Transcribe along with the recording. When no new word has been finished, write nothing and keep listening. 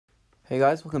Hey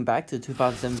guys, welcome back to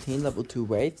 2017 Level 2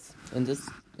 Waves. In this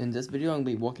video, I'm going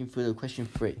to be walking through the question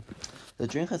 3.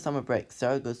 During her summer break,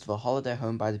 Sarah goes to a holiday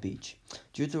home by the beach.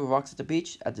 Due to the rocks at the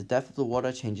beach, at the depth of the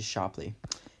water changes sharply.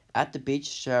 At the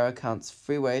beach, Sarah counts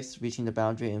 3 waves reaching the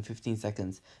boundary in 15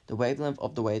 seconds. The wavelength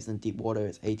of the waves in deep water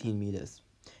is 18 meters.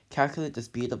 Calculate the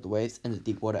speed of the waves in the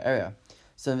deep water area.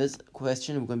 So in this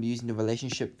question, we're going to be using the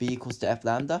relationship V equals to F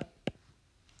lambda.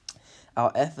 Our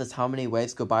F is how many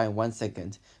waves go by in 1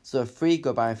 second. So if 3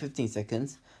 go by in 15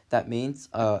 seconds, that means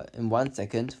in 1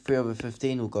 second, 3 over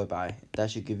 15 will go by. That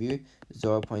should give you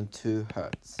 0.2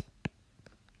 hertz.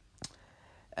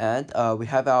 And we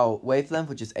have our wavelength,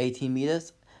 which is 18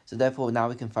 meters. So therefore, now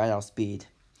we can find our speed.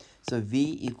 So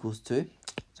V equals to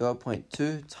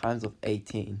 0.2 times of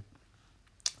 18.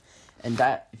 And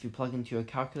that, if you plug into your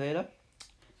calculator,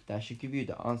 that should give you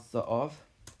the answer of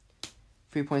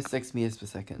 3.6 meters per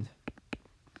second.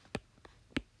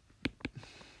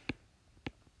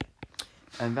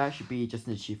 And that should be just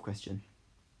an achieve question.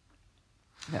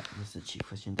 Yeah, just an achieve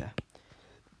question there.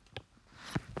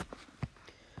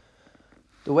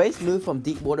 The waves move from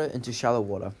deep water into shallow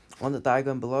water. On the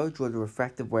diagram below, draw the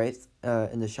refractive waves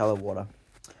in the shallow water.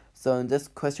 So in this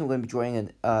question, we're going to be drawing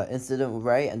an incident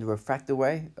ray and the refracted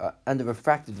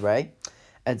ray,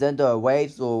 and then the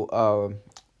waves will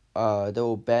they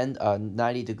will bend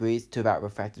 90 degrees to that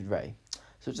refracted ray.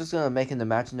 So we're just going to make an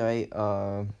imaginary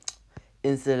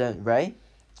incident ray.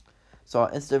 So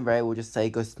our incident ray will just say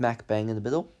go smack bang in the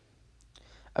middle.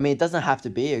 I mean, it doesn't have to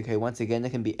be, okay, once again, it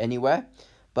can be anywhere.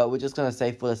 But we're just going to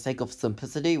say, for the sake of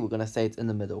simplicity, we're going to say it's in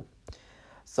the middle.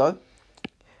 So,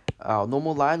 our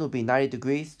normal line will be 90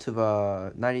 degrees to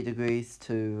the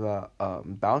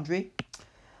boundary.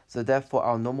 So therefore,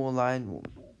 our normal line will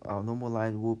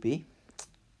be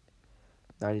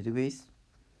 90 degrees.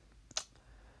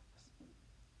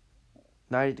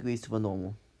 90 degrees to the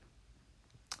normal.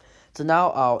 So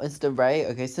now our incident ray,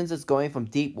 okay, since it's going from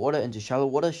deep water into shallow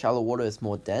water is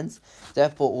more dense.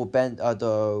 Therefore, it will bend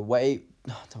the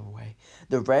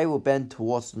ray will bend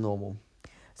towards the normal.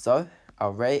 So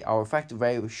our refracted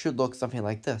ray should look something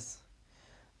like this.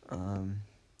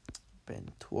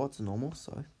 Bend towards the normal.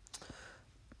 So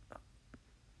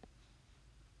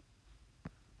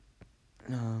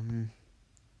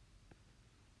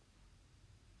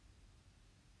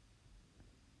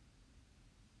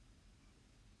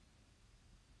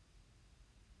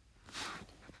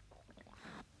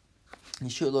it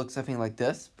should look something like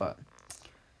this, but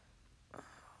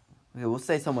okay, we'll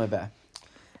say somewhere there.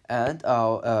 And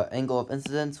our angle of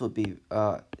incidence would be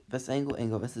this angle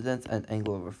of incidence, and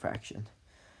angle of refraction.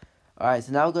 Alright,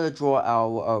 so now we're going to draw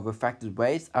our refracted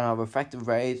waves, and our refracted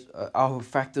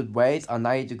waves are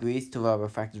 90 degrees to our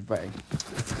refracted ray.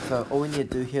 So all we need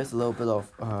to do here is a little bit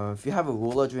of, if you have a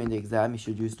ruler during the exam, you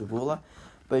should use the ruler.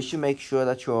 But you should make sure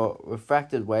that your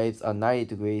refracted waves are 90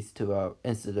 degrees to the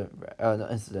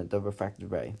refracted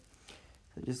ray.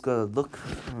 So just got to look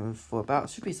for about,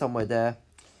 should be somewhere there.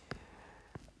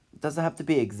 It doesn't have to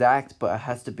be exact, but it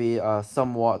has to be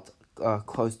somewhat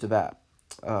close to that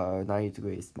 90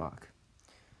 degrees mark.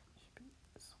 Should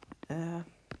be somewhere there.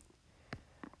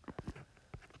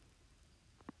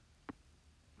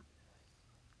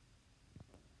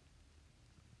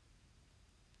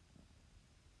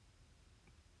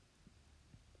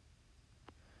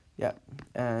 Yeah,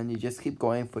 and you just keep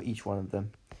going for each one of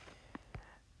them.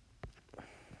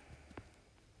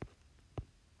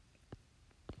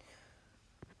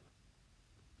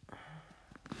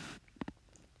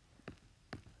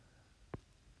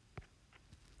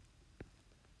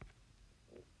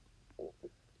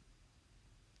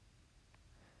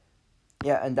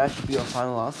 Yeah, and that should be your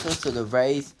final answer. So the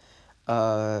rays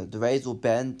will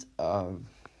bend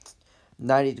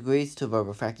 90 degrees to the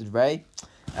refracted ray.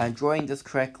 And drawing this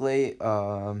correctly,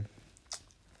 yeah,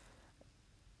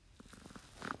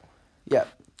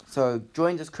 so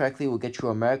drawing this correctly will get you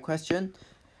a merit question.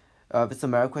 It's a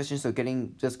merit question, so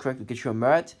getting this correct will get you a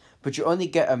merit. But you only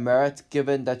get a merit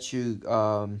given that you,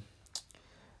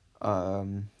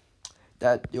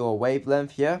 that your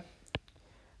wavelength here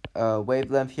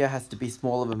has to be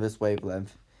smaller than this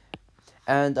wavelength.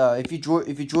 And if you draw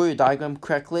your diagram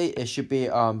correctly, it should be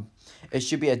a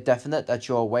definite that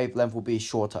your wavelength will be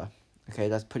shorter. Okay,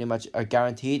 that's pretty much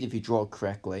guaranteed if you draw it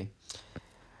correctly.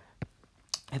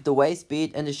 If the wave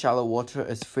speed in the shallow water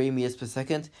is 3 meters per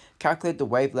second, calculate the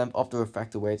wavelength of the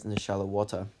refracted waves in the shallow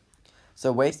water.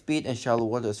 So wave speed in shallow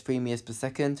water is 3 meters per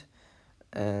second,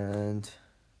 and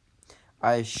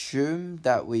I assume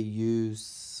that we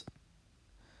use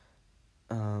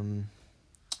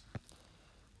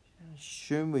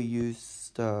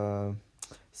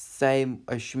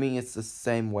assuming it's the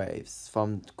same waves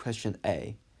from question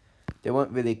A. They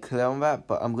weren't really clear on that,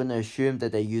 but I'm gonna assume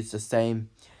that they use the same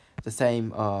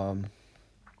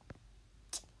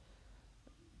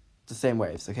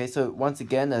waves. Okay, so once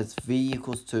again, as v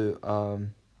equals to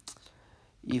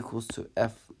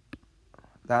f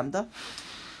lambda,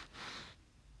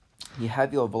 you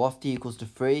have your velocity equals to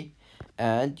 3,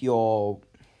 and your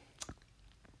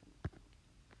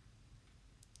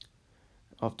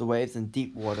of the waves in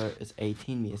deep water is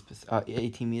 18 meters.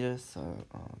 So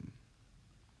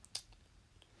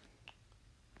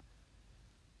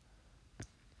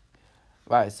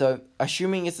right. So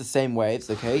assuming it's the same waves,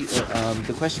 okay.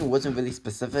 The question wasn't really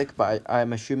specific, but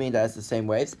I'm assuming that it's the same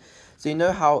waves. So you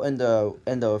know how in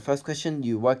the first question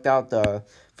you worked out the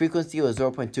frequency was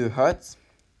 0.2 hertz.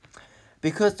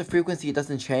 Because the frequency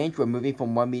doesn't change, we're moving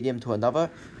from one medium to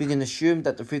another, we can assume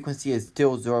that the frequency is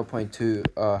still 0.2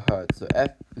 hertz. So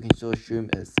f, we can still assume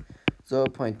is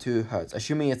 0.2 hertz,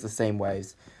 assuming it's the same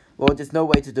waves. Well, there's no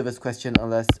way to do this question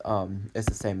unless it's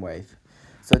the same wave.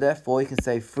 So therefore, you can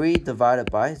say 3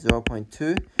 divided by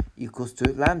 0.2 equals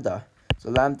to lambda. So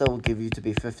lambda will give you to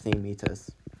be 15 meters.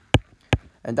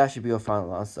 And that should be your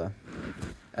final answer.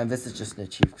 And this is just an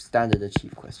standard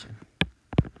achieve question.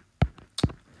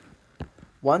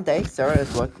 One day, Sarah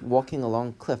is walking along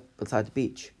a cliff beside the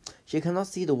beach. She cannot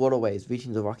see the waterways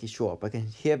reaching the rocky shore, but can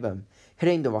hear them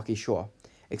hitting the rocky shore.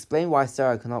 Explain why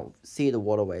Sarah cannot see the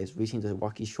waterways reaching the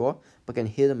rocky shore, but can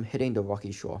hear them hitting the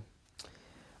rocky shore.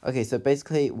 Okay, so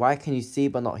basically, why can you see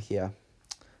but not hear?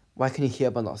 Why can you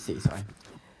hear but not see, sorry.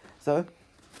 So,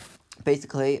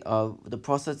 basically, the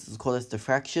process is called as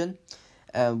diffraction.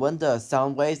 And when the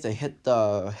sound waves, they hit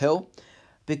the hill,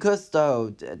 because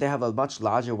they have a much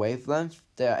larger wavelength,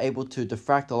 they are able to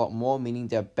diffract a lot more, meaning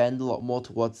they bend a lot more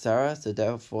towards Sarah, so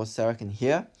therefore Sarah can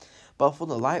hear. But for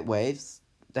the light waves,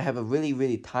 they have a really,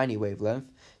 really tiny wavelength,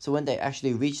 so when they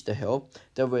actually reach the hill,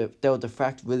 they'll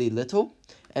diffract really little.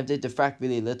 And if they diffract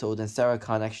really little, then Sarah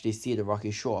can't actually see the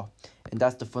rocky shore. And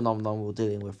that's the phenomenon we're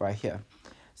dealing with right here.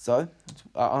 So,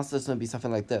 our answer is going to be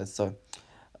something like this. So,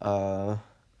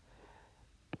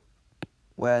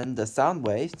 when the sound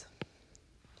waves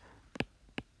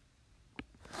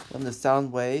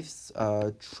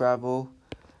travel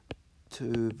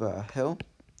to the hill,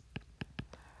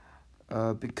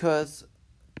 because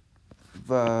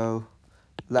the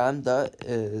lambda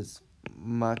is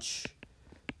much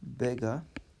bigger,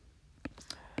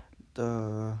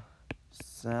 the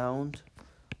sound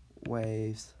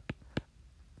waves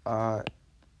are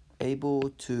able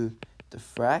to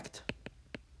diffract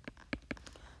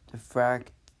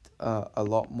a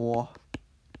lot more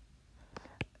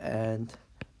and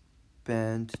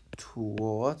bend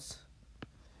towards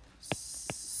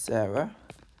Sarah,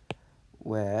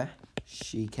 where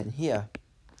she can hear.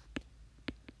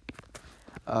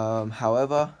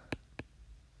 However,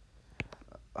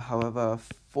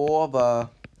 for the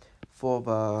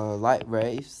light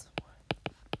waves,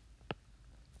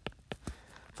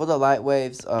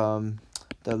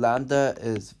 the lambda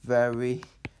is very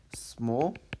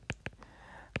small,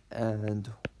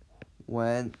 and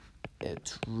when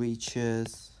it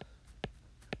reaches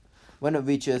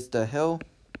the hill,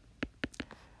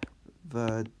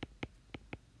 the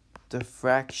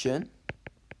diffraction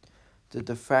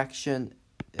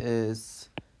is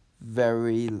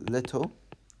very little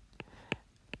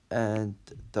and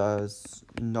does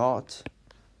not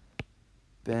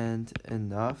bend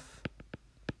enough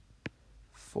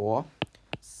for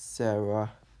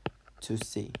Sarah to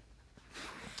see.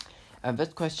 And this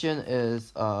question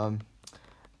is it's going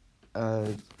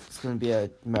to be a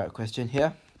merit question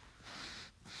here.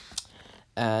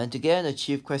 And to get an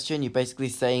achieve question, you're basically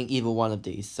saying either one of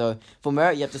these. So for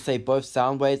merit, you have to say both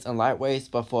sound waves and light waves,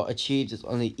 but for achieved, it's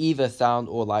only either sound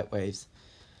or light waves.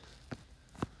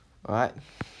 Alright.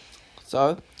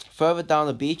 So, further down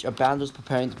the beach, a band was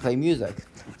preparing to play music.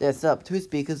 They had set up 2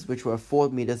 speakers which were 4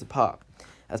 meters apart.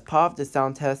 As part of the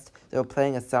sound test, they were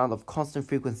playing a sound of constant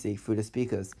frequency through the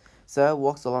speakers. Sarah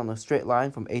walks along a straight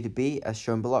line from A to B as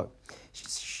shown below.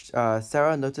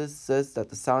 Sarah notices that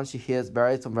the sound she hears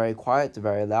varies from very quiet to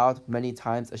very loud many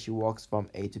times as she walks from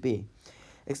A to B.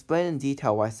 Explain in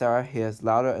detail why Sarah hears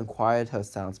louder and quieter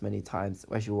sounds many times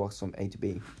when she walks from A to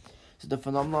B. So the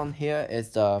phenomenon here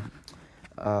is the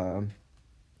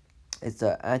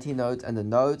antinodes and the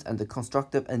nodes and the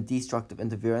constructive and destructive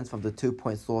interference from the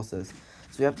 2-point sources.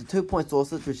 So we have the 2-point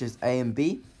sources, which is A and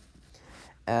B,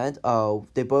 and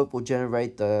they both will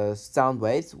generate the sound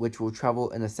waves, which will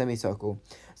travel in a semicircle.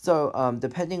 So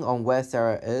depending on where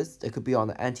Sarah is, it could be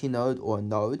on an antinode or a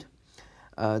node.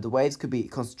 The waves could be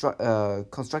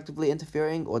constructively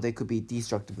interfering, or they could be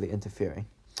destructively interfering.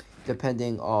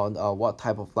 depending on what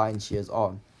type of line she is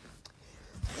on.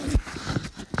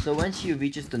 So when she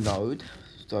reaches the node,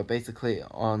 so basically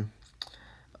on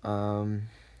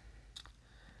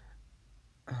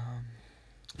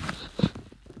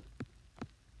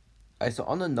so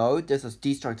on the node there's a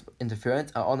destructive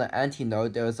interference, and on the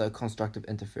antinode there is a constructive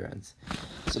interference.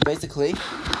 So basically,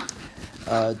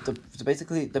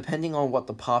 depending on what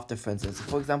the path difference is.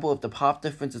 For example, if the path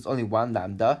difference is only 1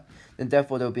 lambda, then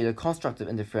therefore there will be the constructive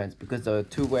interference because the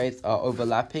two waves are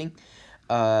overlapping,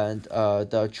 and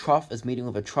the trough is meeting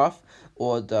with a trough,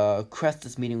 or the crest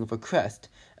is meeting with a crest.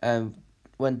 And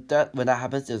when that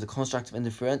happens, there's a constructive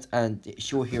interference, and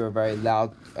she will hear a very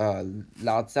loud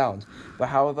sound. But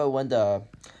however, when the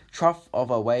trough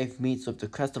of a wave meets with the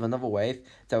crest of another wave,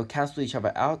 they will cancel each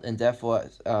other out, and therefore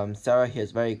Sarah hears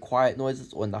very quiet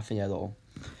noises or nothing at all.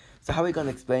 So how are we going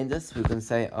to explain this? We're going to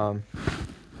say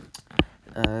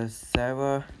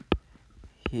Sarah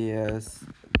hears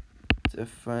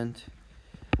different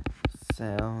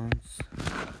sounds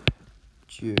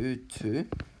due to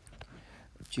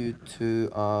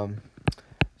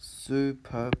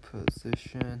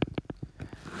superposition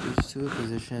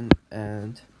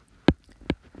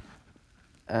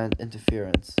and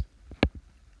interference.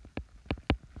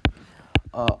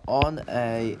 On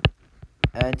a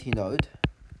antinode,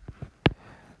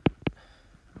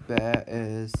 there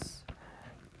is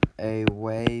a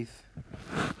wave.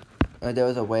 There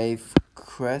is a wave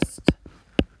crest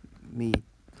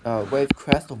wave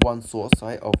crest of one source,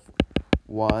 of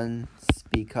one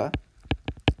speaker,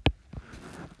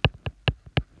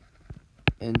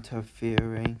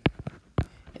 interfering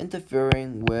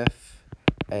with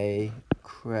a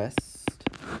crest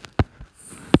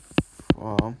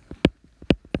from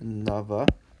another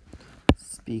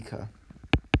speaker.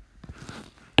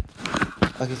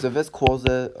 Okay, so this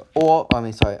causes,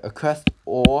 a crest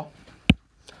or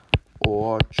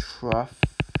trough,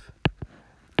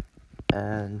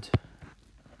 and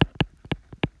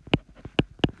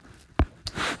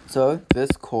so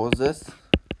this causes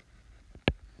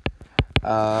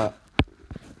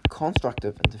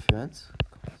constructive interference.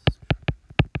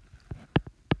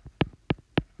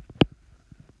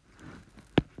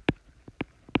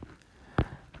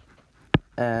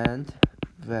 And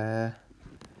the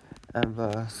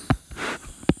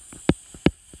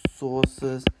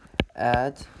sources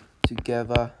add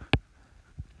together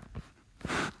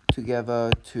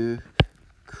to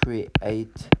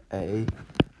create a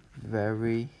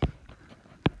very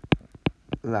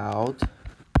loud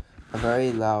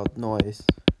noise.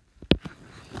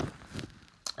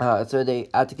 So they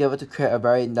add together to create a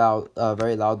very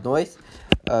loud noise.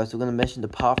 So we're going to mention the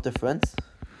path difference.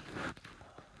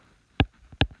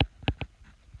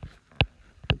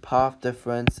 The path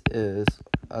difference is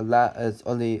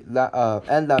only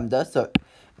n lambda. So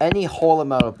any whole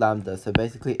amount of lambda. So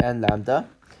basically n lambda.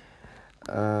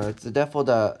 So therefore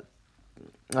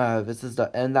this is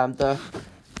the n lambda.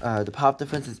 The path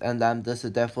difference is n lambda, so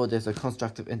therefore there's a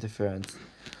constructive interference.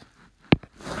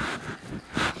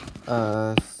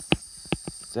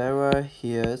 Sarah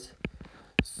hears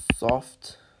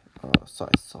soft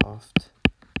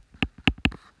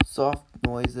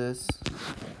noises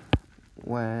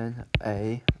when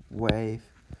a wave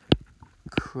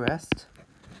crest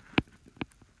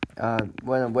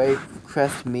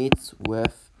meets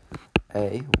with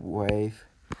a wave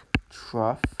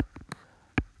trough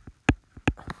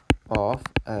of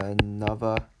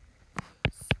another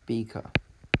speaker.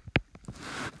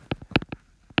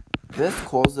 This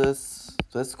causes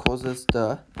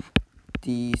the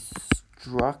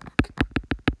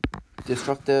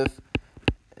destructive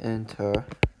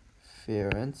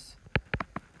interference.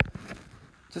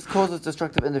 This causes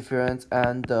destructive interference,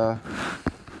 and the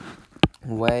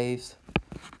waves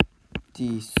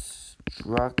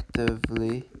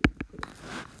destructively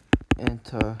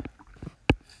interfere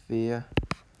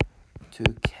to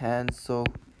cancel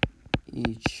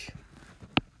each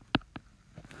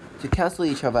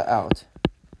other out.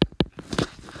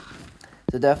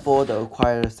 So therefore the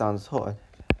required sound is heard.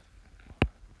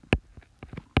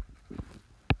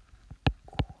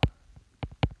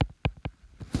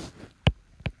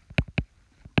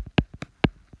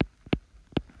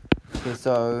 Okay,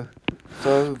 so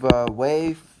the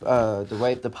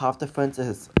path difference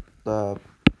is the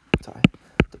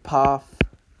path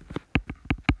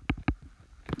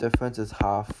difference is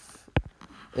half.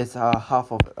 It's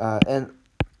half of n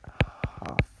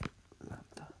half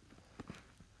lambda.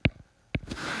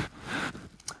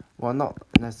 Well, not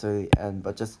necessarily n,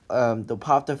 but just the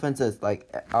path difference is like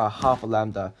half a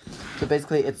lambda. So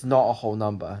basically, it's not a whole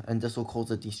number, and this will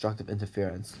cause a destructive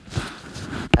interference.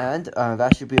 And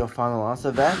that should be your final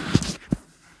answer there.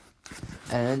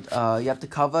 And you have to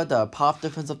cover the path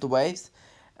difference of the waves,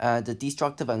 the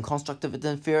destructive and constructive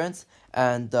interference,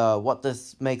 and what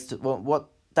this makes to, what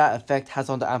that effect has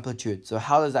on the amplitude. So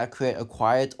how does that create a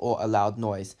quiet or a loud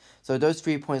noise? So those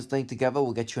 3 points linked together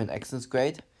will get you an excellence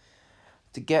grade.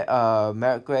 To get a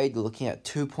merit grade, you're looking at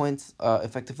 2 points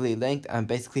effectively linked, and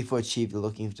basically for achieve, you're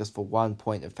looking just for 1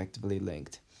 point effectively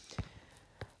linked.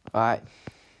 Alright.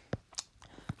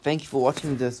 Thank you for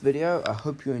watching this video. I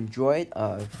hope you enjoyed.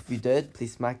 If you did,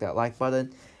 please smack that like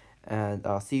button. And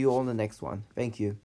I'll see you all in the next one. Thank you.